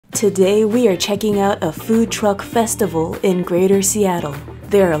Today we are checking out a food truck festival in Greater Seattle.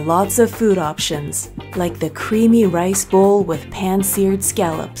 There are lots of food options, like the creamy rice bowl with pan-seared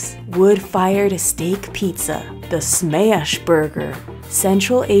scallops, wood-fired steak pizza, the smash burger,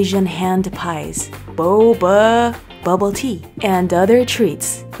 Central Asian hand pies, boba, bubble tea, and other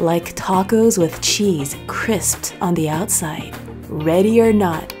treats like tacos with cheese crisped on the outside. Ready or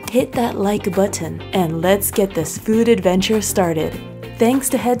not, hit that like button and let's get this food adventure started. Thanks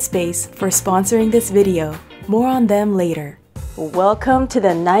to Headspace for sponsoring this video. More on them later. Welcome to the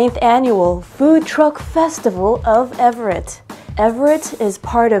 9th annual Food Truck Festival of Everett. Everett is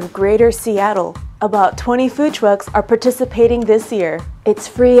part of Greater Seattle. About 20 food trucks are participating this year. It's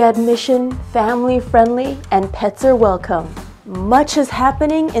free admission, family friendly, and pets are welcome. Much is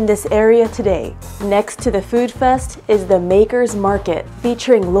happening in this area today. Next to the Food Fest is the Makers Market,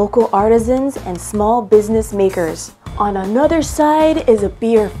 featuring local artisans and small business makers. On another side is a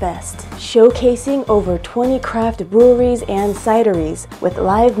beer fest, showcasing over 20 craft breweries and cideries with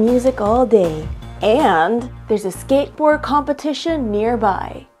live music all day. And there's a skateboard competition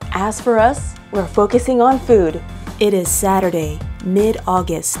nearby. As for us, we're focusing on food. It is Saturday,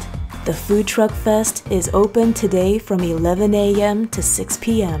 mid-August. The Food Truck Fest is open today from 11 a.m. to 6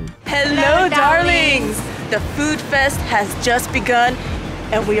 p.m. Hello, darlings! The Food Fest has just begun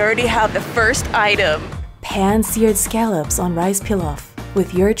and we already have the first item. Pan-seared scallops on rice pilaf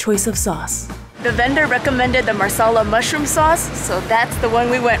with your choice of sauce. The vendor recommended the marsala mushroom sauce, so that's the one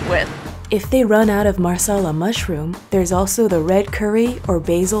we went with. If they run out of marsala mushroom, there's also the red curry or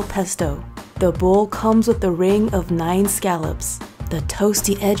basil pesto. The bowl comes with a ring of 9 scallops. The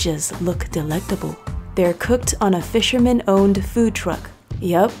toasty edges look delectable. They're cooked on a fisherman-owned food truck.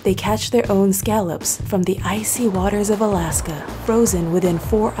 Yup, they catch their own scallops from the icy waters of Alaska, frozen within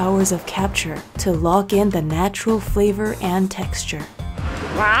 4 hours of capture to lock in the natural flavor and texture.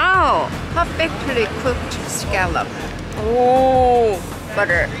 Wow! Perfectly cooked scallop. Oh,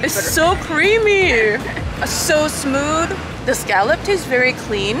 Butter. it's so creamy! So smooth. The scallop tastes very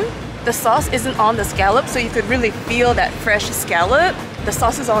clean. The sauce isn't on the scallop, so you could really feel that fresh scallop. The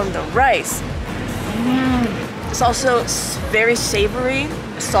sauce is on the rice. It's also very savory,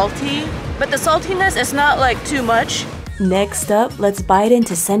 salty, but the saltiness is not like too much. Next up, let's bite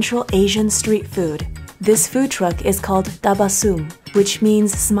into Central Asian street food. This food truck is called Tabasum, which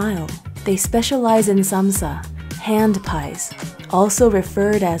means smile. They specialize in Samsa, hand pies, also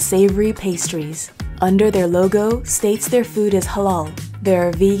referred as savory pastries. Under their logo states their food is halal. There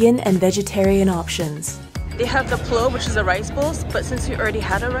are vegan and vegetarian options. They have the plo, which is a rice bowl, but since we already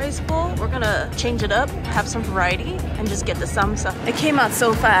had a rice bowl, we're gonna change it up, have some variety, and just get the samsa. It came out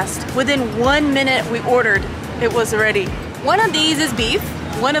so fast. Within 1 minute we ordered, it was ready. One of these is beef,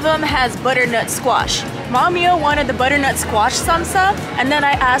 one of them has butternut squash. Mamio wanted the butternut squash samsa, and then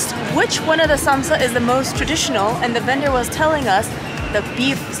I asked which one of the samsa is the most traditional, and the vendor was telling us the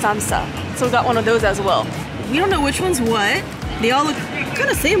beef samsa. So we got one of those as well. We don't know which one's what. They all look kind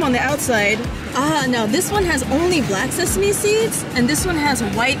of same on the outside. Now this one has only black sesame seeds, and this one has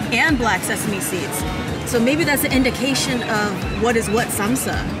white and black sesame seeds. So maybe that's an indication of what is what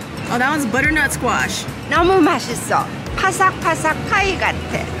samsa. Oh, that one's butternut squash. 너무 맛있어. 파삭파삭 파이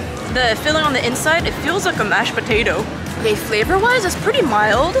같아. The filling on the inside, it feels like a mashed potato. Okay, flavor-wise, it's pretty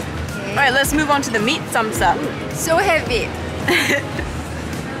mild. All right, let's move on to the meat samsa. So heavy.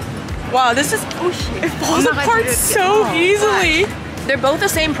 Wow, this is, it falls apart so easily. They're both the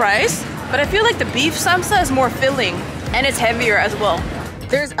same price, but I feel like the beef samsa is more filling and it's heavier as well.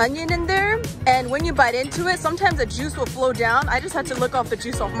 There's onion in there, and when you bite into it, sometimes the juice will flow down. I just had to lick off the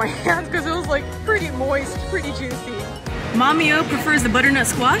juice off my hands because it was like pretty moist, pretty juicy. Mamio prefers the butternut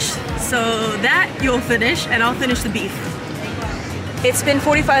squash, so that you'll finish, and I'll finish the beef. It's been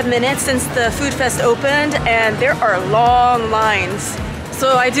 45 minutes since the Food Fest opened, and there are long lines.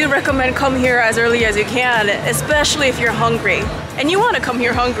 So I do recommend come here as early as you can, especially if you're hungry. And you want to come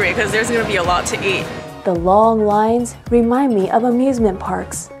here hungry because there's going to be a lot to eat. The long lines remind me of amusement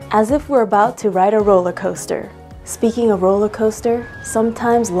parks, as if we're about to ride a roller coaster. Speaking of roller coaster,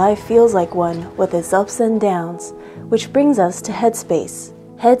 sometimes life feels like one with its ups and downs, which brings us to Headspace.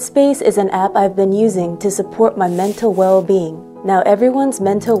 Headspace is an app I've been using to support my mental well-being. Now everyone's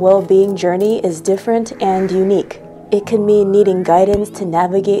mental well-being journey is different and unique. It can mean needing guidance to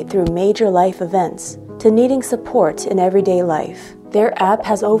navigate through major life events, to needing support in everyday life. Their app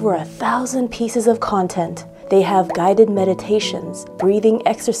has over 1,000 pieces of content. They have guided meditations, breathing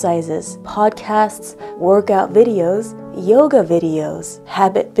exercises, podcasts, workout videos, yoga videos,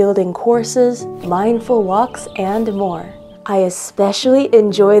 habit-building courses, mindful walks, and more. I especially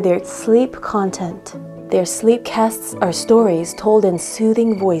enjoy their sleep content. Their sleepcasts are stories told in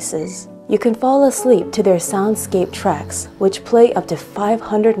soothing voices. You can fall asleep to their soundscape tracks, which play up to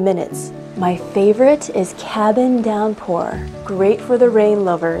 500 minutes. My favorite is Cabin Downpour, great for the rain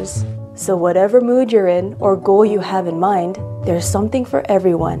lovers. So whatever mood you're in or goal you have in mind, there's something for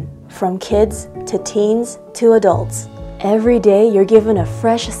everyone, from kids to teens to adults. Every day you're given a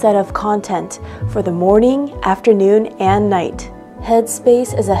fresh set of content for the morning, afternoon, and night.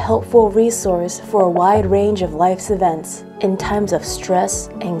 Headspace is a helpful resource for a wide range of life's events, in times of stress,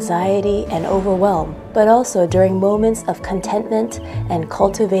 anxiety, and overwhelm, but also during moments of contentment and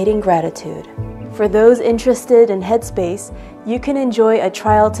cultivating gratitude. For those interested in Headspace, you can enjoy a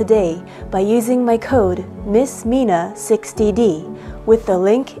trial today by using my code MissMina60D with the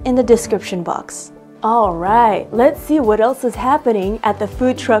link in the description box. Alright, let's see what else is happening at the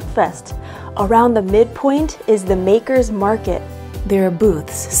Food Truck Fest. Around the midpoint is the Maker's Market. There are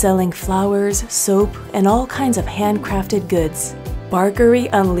booths selling flowers, soap, and all kinds of handcrafted goods. Barkery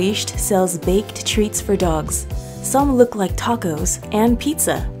Unleashed sells baked treats for dogs. Some look like tacos and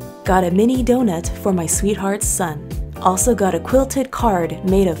pizza. Got a mini donut for my sweetheart's son. Also got a quilted card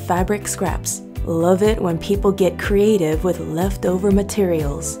made of fabric scraps. Love it when people get creative with leftover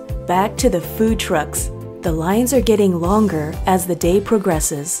materials. Back to the food trucks. The lines are getting longer as the day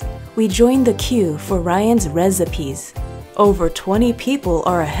progresses. We joined the queue for Ryan's recipes. Over 20 people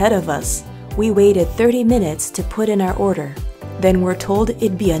are ahead of us. We waited 30 minutes to put in our order. Then we're told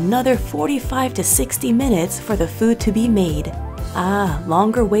it'd be another 45 to 60 minutes for the food to be made.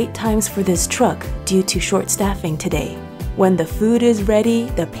 Longer wait times for this truck due to short staffing today. When the food is ready,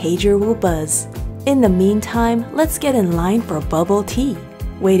 the pager will buzz. In the meantime, let's get in line for bubble tea.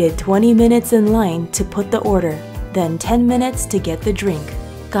 Waited 20 minutes in line to put the order, then 10 minutes to get the drink.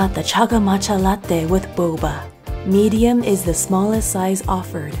 Got the chaga matcha latte with boba. Medium is the smallest size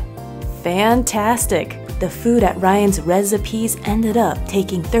offered. Fantastic! The food at Ryan's recipes ended up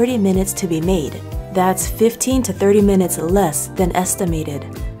taking 30 minutes to be made. That's 15 to 30 minutes less than estimated.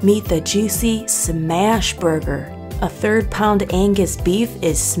 Meet the juicy smash burger. A 1/3 pound Angus beef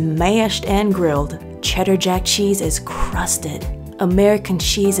is smashed and grilled. Cheddar jack cheese is crusted. American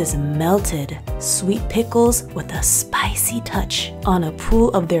cheese is melted. Sweet pickles with a spicy touch on a pool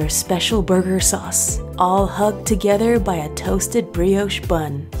of their special burger sauce. All hugged together by a toasted brioche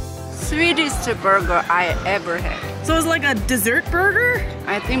bun. Sweetest burger I ever had. So it's like a dessert burger?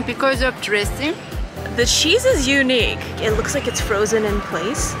 I think because of dressing. The cheese is unique. It looks like it's frozen in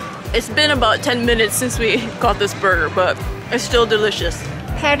place. It's been about 10 minutes since we got this burger, but it's still delicious.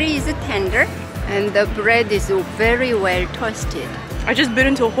 Patty is tender and the bread is very well toasted. I just bit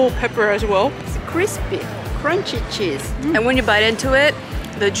into a whole pepper as well. It's crispy, crunchy cheese. And when you bite into it,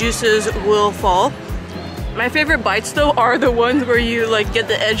 the juices will fall. My favorite bites though are the ones where you like get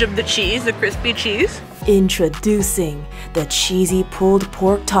the edge of the cheese, the crispy cheese. Introducing the cheesy pulled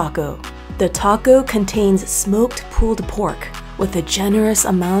pork taco. The taco contains smoked pulled pork with a generous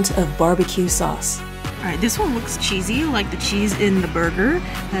amount of barbecue sauce. Alright, this one looks cheesy, like the cheese in the burger.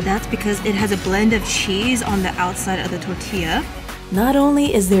 That's because it has a blend of cheese on the outside of the tortilla. Not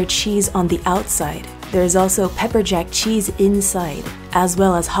only is there cheese on the outside, there's also pepper jack cheese inside, as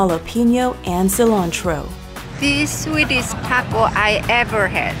well as jalapeno and cilantro. The sweetest taco I ever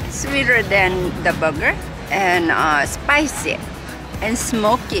had. Sweeter than the burger and spicy and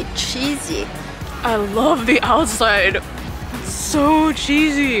smoky, cheesy. I love the outside. It's so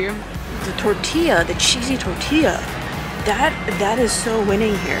cheesy. The tortilla, the cheesy tortilla, that is so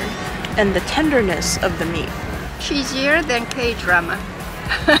winning here. And the tenderness of the meat. Cheesier than K-drama.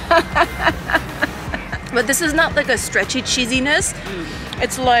 But this is not like a stretchy cheesiness.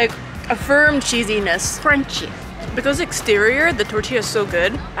 It's like a firm cheesiness. Crunchy. Because exterior, the tortilla is so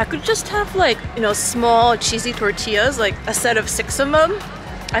good. I could just have like, small cheesy tortillas, like a set of 6 of them.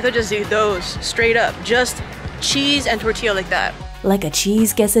 I could just do those straight up. Just cheese and tortilla like that. Like a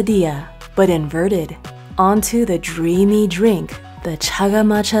cheese quesadilla, but inverted. Onto the dreamy drink, the chaga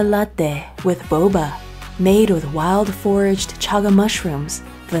matcha latte with boba. Made with wild foraged chaga mushrooms,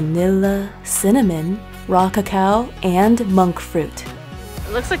 vanilla, cinnamon, raw cacao, and monk fruit.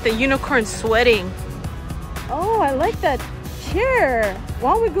 It looks like the unicorn sweating. Oh, I like that chair.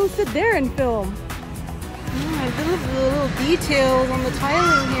 Why don't we go sit there and film? I love the little details on the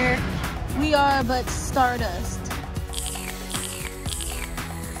tiling here. We are but stardust.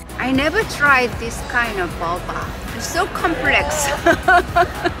 I never tried this kind of boba. It's so complex.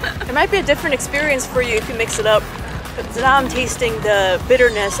 It might be a different experience for you if you mix it up. But now I'm tasting the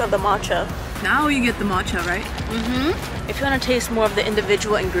bitterness of the matcha. Now you get the matcha, right? Mm-hmm. If you want to taste more of the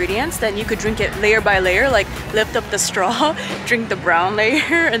individual ingredients, then you could drink it layer by layer, like lift up the straw, drink the brown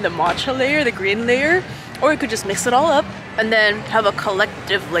layer and the matcha layer, the green layer. Or you could just mix it all up and then have a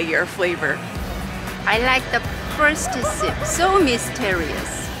collective layer flavor. I like the first sip. So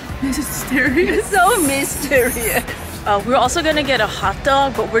mysterious. Mysterious? So mysterious. We're also gonna get a hot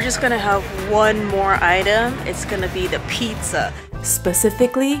dog, but we're just gonna have one more item. It's gonna be the pizza.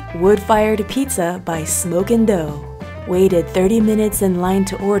 Specifically, wood-fired pizza by Smoke and Dough. Waited 30 minutes in line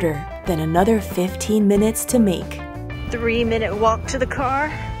to order, then another 15 minutes to make. 3-minute walk to the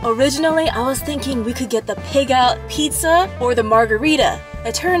car. Originally, I was thinking we could get the pig out pizza or the margarita.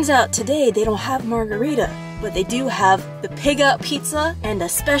 It turns out today they don't have margarita, but they do have the pig out pizza and a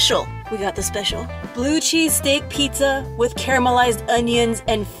special. We got the special. Blue cheese steak pizza with caramelized onions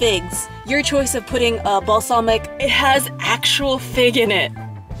and figs. Your choice of putting balsamic. It has actual fig in it.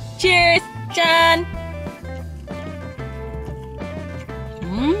 Cheers, Jan!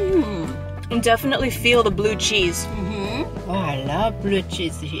 And definitely feel the blue cheese. Oh, I love blue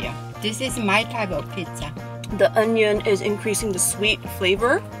cheese here. This is my type of pizza. The onion is increasing the sweet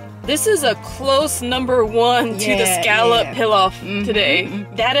flavor. This is a close number one to the scallop pilaf today.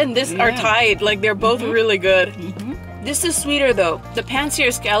 That and this are tied, like they're both really good. This is sweeter though. The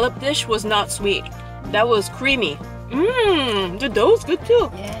Pan-Seared scallop dish was not sweet. That was creamy. The dough's good too.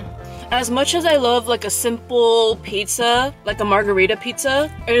 Yeah. As much as I love like a simple pizza, like a margarita pizza,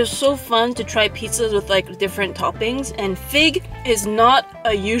 it is so fun to try pizzas with like different toppings, and fig is not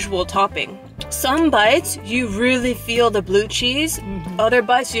a usual topping. Some bites, you really feel the blue cheese. Other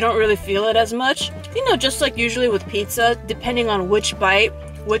bites, you don't really feel it as much. You know, just like usually with pizza, depending on which bite,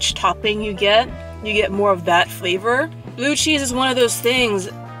 which topping you get more of that flavor. Blue cheese is one of those things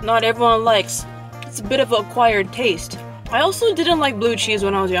not everyone likes. It's a bit of an acquired taste. I also didn't like blue cheese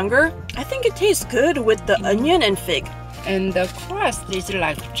when I was younger. I think it tastes good with the onion and fig. And the crust is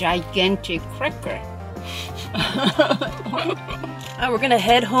like gigantic cracker. We're gonna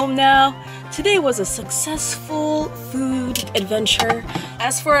head home now. Today was a successful food adventure.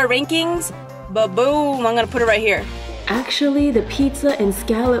 As for our rankings, ba-boom, I'm gonna put it right here. Actually, the pizza and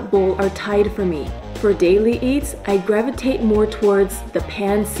scallop bowl are tied for me. For daily eats, I gravitate more towards the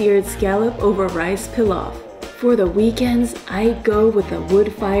pan-seared scallop over rice pilaf. For the weekends, I go with a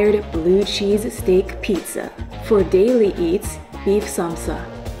wood-fired blue cheese steak pizza. For daily eats, beef samsa.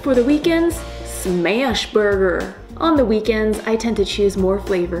 For the weekends, smash burger. On the weekends, I tend to choose more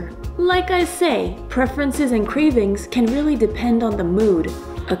flavor. Like I say, preferences and cravings can really depend on the mood,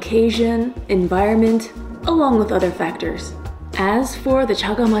 occasion, environment, along with other factors. As for the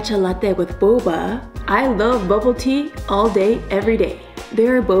chaga matcha latte with boba, I love bubble tea all day, every day.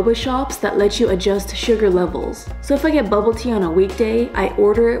 There are boba shops that let you adjust sugar levels. So if I get bubble tea on a weekday, I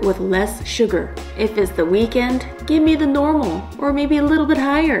order it with less sugar. If it's the weekend, give me the normal, or maybe a little bit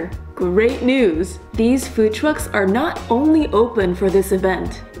higher. Great news! These food trucks are not only open for this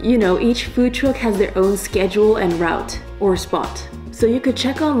event. You know, each food truck has their own schedule and route, or spot. So you could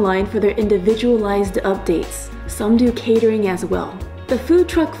check online for their individualized updates. Some do catering as well. The food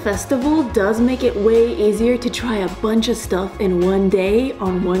truck festival does make it way easier to try a bunch of stuff in one day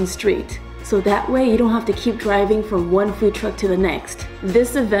on one street. So that way you don't have to keep driving from one food truck to the next.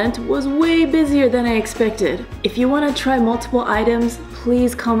 This event was way busier than I expected. If you want to try multiple items,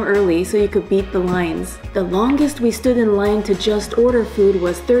 please come early so you could beat the lines. The longest we stood in line to just order food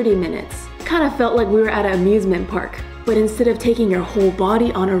was 30 minutes. Kind of felt like we were at an amusement park. But instead of taking your whole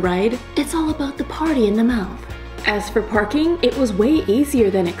body on a ride, it's all about the party in the mouth. As for parking, it was way easier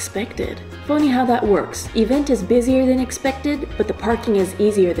than expected. Funny how that works. Event is busier than expected, but the parking is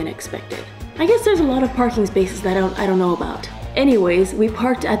easier than expected. I guess there's a lot of parking spaces that I don't know about. Anyways, we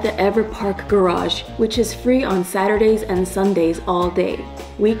parked at the Everett Park garage, which is free on Saturdays and Sundays all day.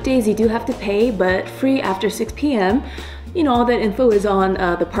 Weekdays you do have to pay, but free after 6 p.m. You know, all that info is on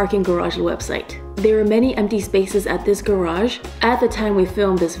the parking garage website. There are many empty spaces at this garage at the time we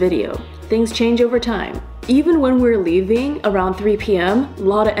filmed this video. Things change over time. Even when we're leaving around 3 p.m, a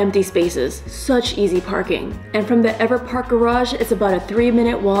lot of empty spaces, such easy parking. And from the Everett Park garage, it's about a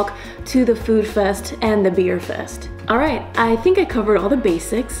 3-minute walk to the food fest and the beer fest. Alright, I think I covered all the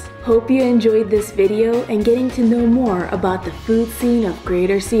basics. Hope you enjoyed this video and getting to know more about the food scene of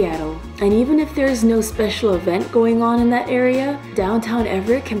Greater Seattle. And even if there's no special event going on in that area, Downtown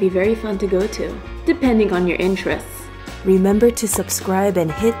Everett can be very fun to go to, depending on your interests. Remember to subscribe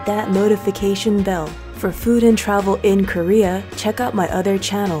and hit that notification bell. For food and travel in Korea, check out my other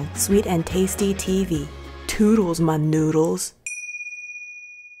channel, Sweet and Tasty TV. Toodles, my noodles.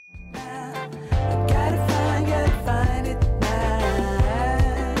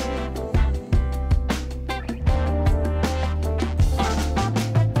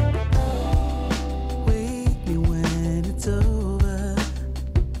 Wake me when it's over,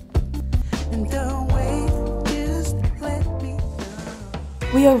 and don't wait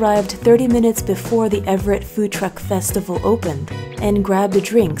arrived 30 minutes before the Everett Food Truck Festival opened and grabbed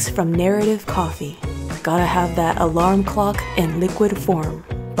drinks from Narrative Coffee. Gotta have that alarm clock in liquid form.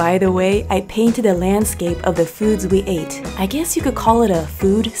 By the way, I painted a landscape of the foods we ate. I guess you could call it a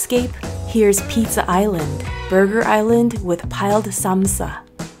foodscape. Here's Pizza Island, Burger Island with piled Samsa,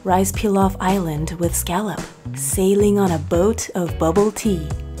 Rice Pilaf Island with scallop, sailing on a boat of bubble tea.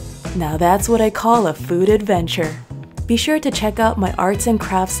 Now that's what I call a food adventure. Be sure to check out my arts and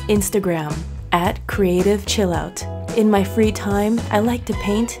crafts Instagram @CreativeChillout. In my free time, I like to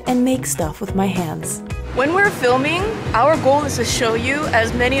paint and make stuff with my hands. When we're filming, our goal is to show you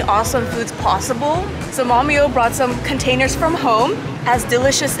as many awesome foods possible. So Mamio brought some containers from home. As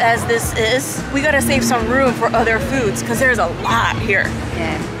delicious as this is, we gotta save some room for other foods because there's a lot here.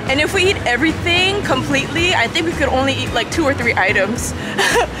 Yeah. And if we eat everything completely, I think we could only eat like 2 or 3 items.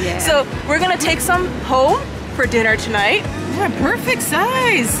 Yeah. So we're gonna take some home for dinner tonight. They're perfect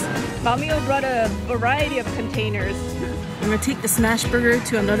size. Mamio brought a variety of containers. I'm gonna take the smash burger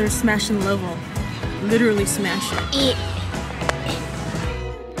to another smashing level. Literally smash it.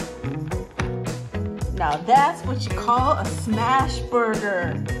 Now that's what you call a smash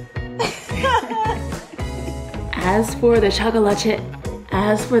burger. As for the chocolate,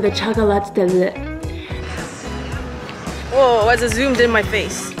 Whoa, as it zoomed in my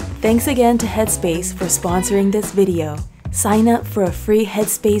face. Thanks again to Headspace for sponsoring this video. Sign up for a free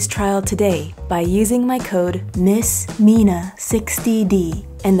Headspace trial today by using my code MISSMINA60D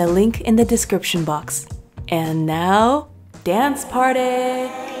and the link in the description box. And now, dance party!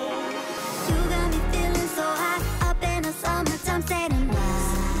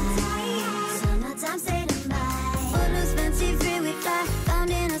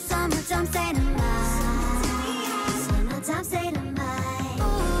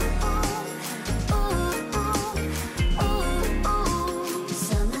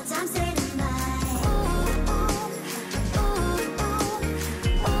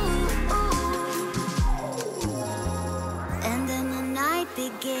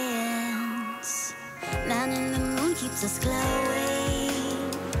 Man in the moon keeps us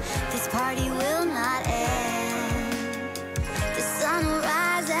glowing. This party will not end. The sun will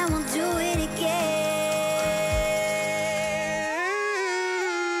rise and we'll do it again.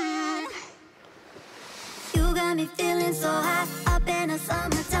 You got me feeling so high up in a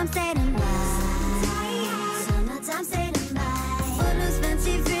summertime state of mind. Summertime state of mind. Footloose,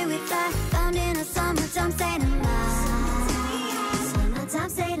 fancy free, we fly. Found in a summertime state of mind.